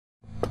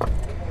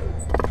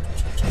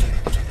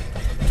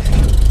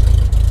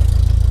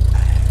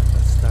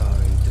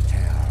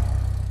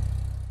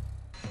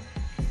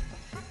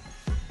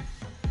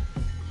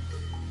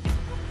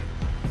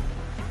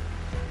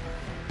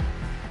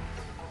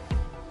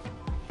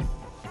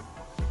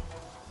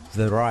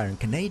The Royal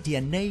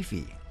Canadian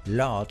Navy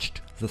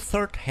launched the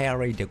third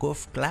Harry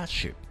DeWolf-class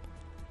ship,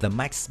 the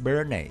Max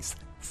Bernays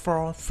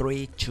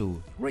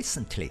 432,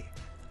 recently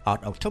on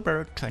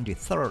October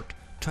 23,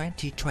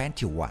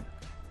 2021.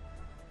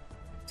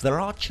 The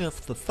launch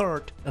of the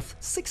third of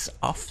 6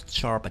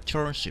 offshore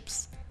patrol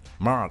ships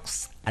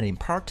marks an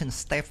important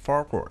step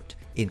forward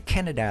in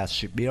Canada's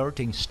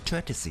shipbuilding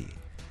strategy,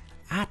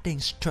 adding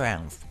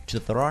strength to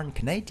the Royal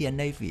Canadian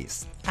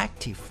Navy's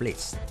active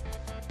fleet.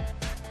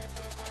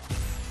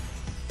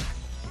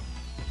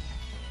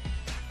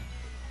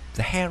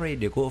 The Harry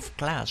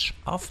DeWolf-class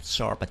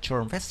offshore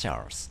patrol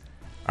vessels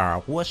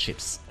are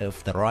warships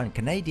of the Royal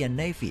Canadian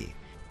Navy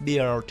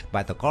built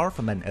by the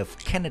Government of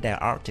Canada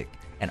Arctic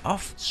and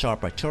Offshore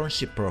Patrol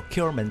Ship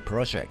Procurement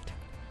Project,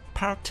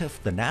 part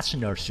of the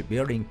National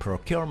Shipbuilding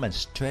Procurement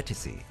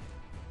Strategy.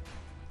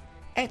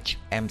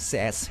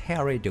 HMCS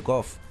Harry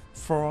DeWolf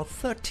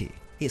 430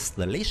 is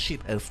the lead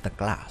ship of the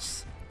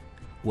class.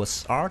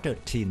 Was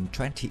ordered in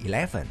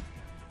 2011,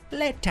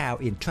 let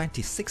out in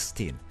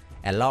 2016,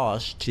 and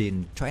launched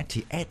in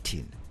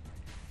 2018,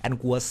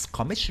 and was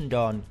commissioned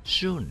on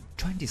June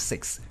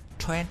 26,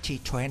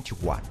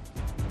 2021.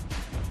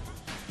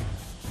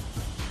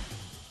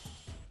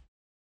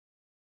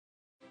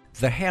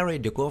 The Harry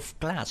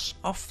DeWolf-class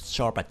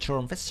offshore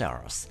patrol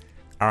vessels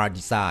are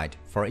designed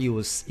for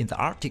use in the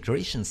Arctic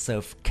regions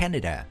of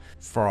Canada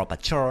for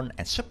patrol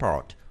and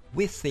support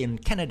within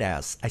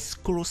Canada's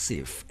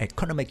exclusive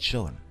economic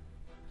zone.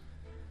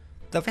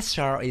 The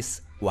vessel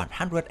is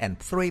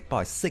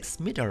 103.6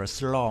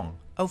 meters long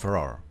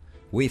overall,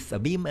 with a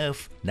beam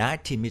of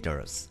 90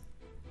 meters.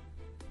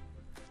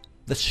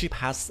 The ship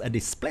has a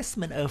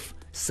displacement of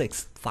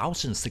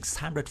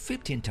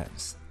 6,615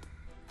 tons.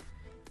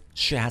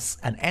 She has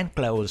an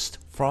enclosed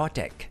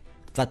foredeck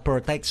that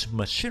protects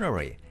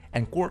machinery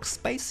and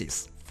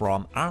workspaces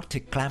from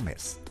Arctic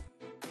climates.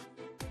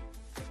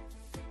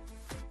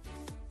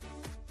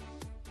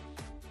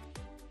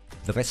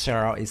 The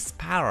vessel is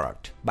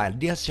powered by a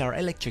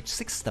diesel-electric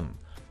system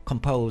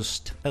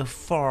composed of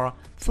 4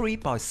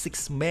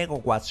 3.6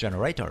 MW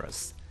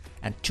generators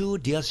and 2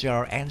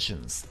 diesel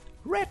engines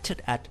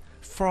rated at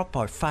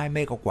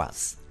 4.5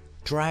 MW,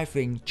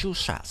 driving 2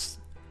 shafts.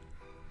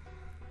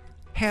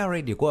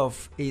 Harry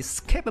DeWolf is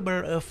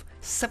capable of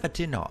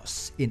 70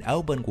 knots in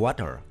open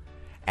water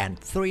and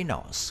 3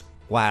 knots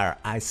while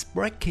ice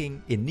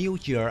breaking in New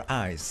Year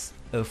ice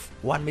of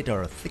 1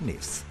 meter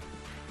thickness.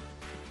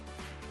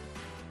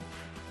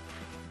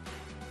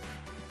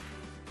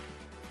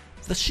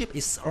 The ship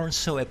is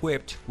also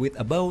equipped with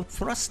a bow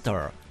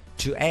thruster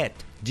to aid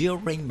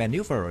during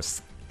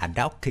maneuvers and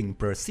docking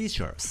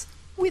procedures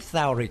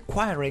without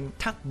requiring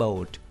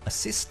tugboat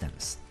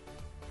assistance.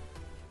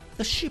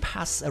 The ship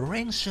has a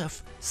range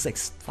of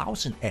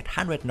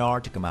 6,800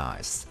 nautical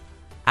miles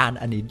and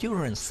an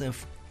endurance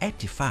of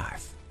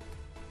 85.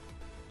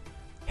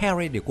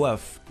 Harry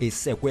DeWolf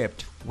is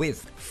equipped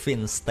with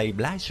fin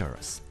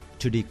stabilizers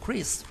to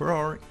decrease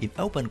roll in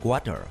open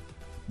water,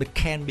 but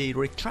can be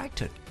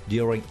retracted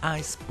during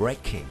ice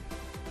breaking.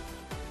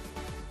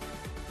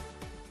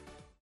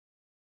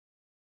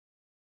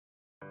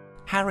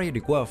 Harry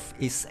DeWolf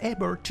is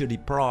able to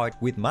deploy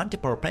with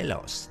multiple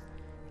payloads,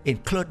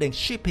 including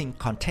shipping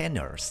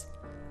containers,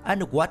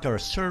 underwater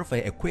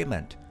survey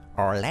equipment,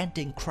 or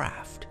landing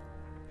craft.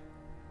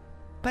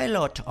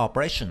 Payload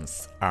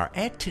operations are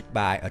aided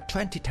by a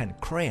 20-ton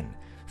crane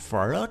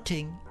for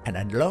loading and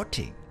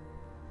unloading.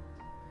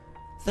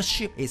 The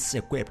ship is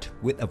equipped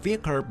with a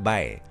vehicle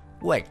bay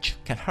which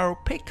can hold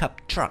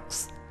pickup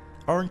trucks,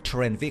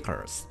 all-terrain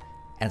vehicles,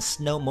 and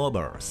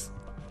snowmobiles.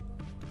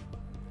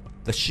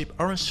 The ship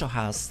also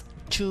has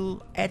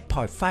 2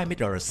 8.5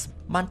 meters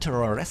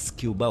Mantle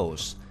rescue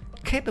boats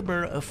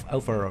capable of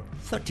over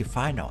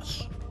 35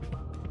 knots.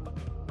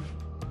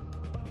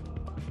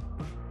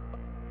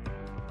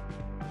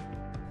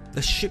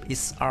 The ship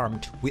is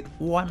armed with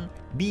one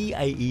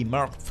BAE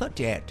Mark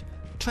 38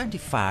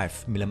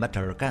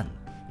 25mm gun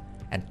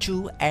and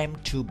 2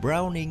 M2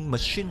 Browning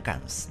machine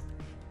guns.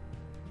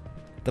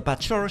 The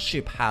patrol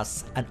ship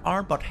has an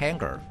onboard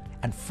hangar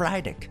and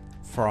flight deck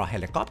for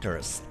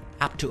helicopters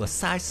up to a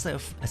size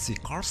of a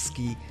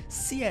Sikorsky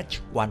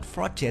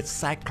CH-148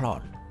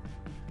 Cyclone.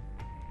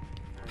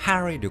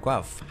 Harry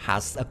DeWolf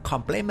has a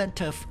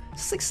complement of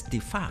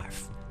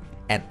 65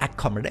 and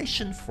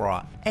accommodation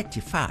for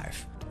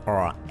 85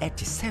 or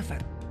 87.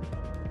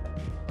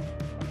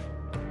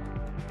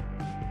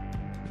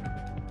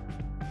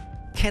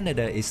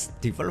 Canada is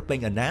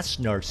developing a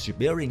national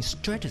shipbuilding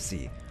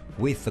strategy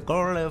with the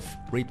goal of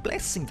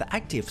replacing the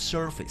active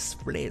service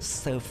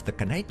fleets of the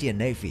Canadian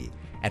Navy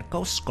and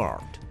Coast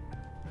Guard.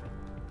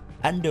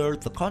 Under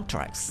the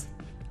contracts,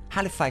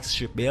 Halifax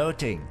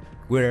Shipbuilding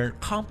will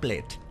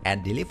complete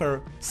and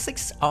deliver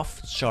 6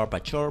 offshore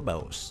patrol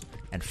boats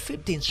and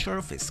 15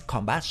 surface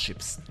combat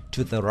ships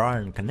to the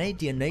Royal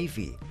Canadian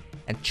Navy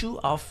and 2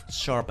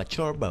 offshore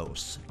patrol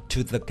boats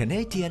to the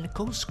Canadian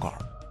Coast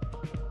Guard.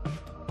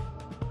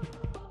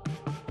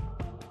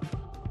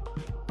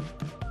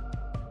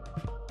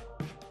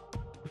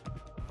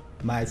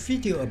 My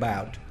video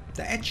about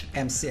the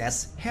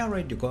HMCS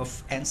Harry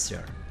DeWolf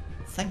answer.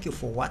 Thank you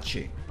for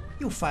watching.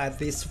 If you find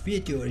this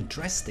video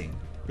interesting,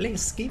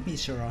 please give me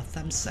your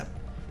thumbs up.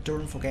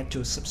 Don't forget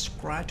to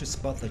subscribe to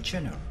support the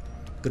channel.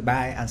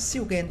 Goodbye and see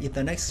you again in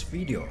the next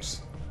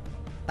videos.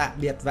 Tạm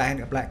biệt và hẹn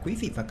gặp lại quý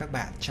vị và các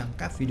bạn trong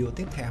các video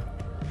tiếp theo.